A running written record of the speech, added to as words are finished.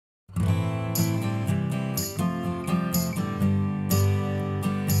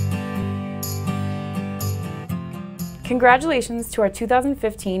Congratulations to our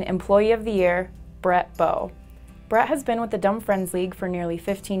 2015 Employee of the Year, Brett Boeh. Brett has been with the Dumb Friends League for nearly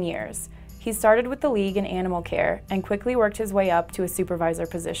 15 years. He started with the league in animal care and quickly worked his way up to a supervisor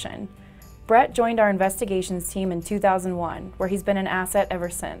position. Brett joined our investigations team in 2001, where he's been an asset ever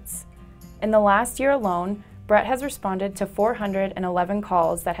since. In the last year alone, Brett has responded to 411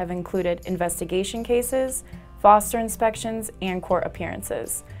 calls that have included investigation cases, foster inspections, and court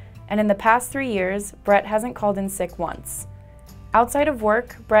appearances. And in the past 3 years, Brett hasn't called in sick once. Outside of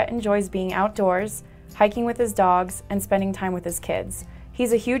work, Brett enjoys being outdoors, hiking with his dogs, and spending time with his kids.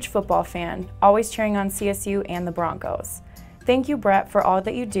 He's a huge football fan, always cheering on CSU and the Broncos. Thank you, Brett, for all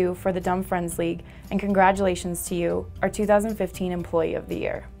that you do for the Dumb Friends League, and congratulations to you, our 2015 Employee of the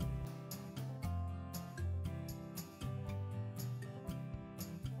Year.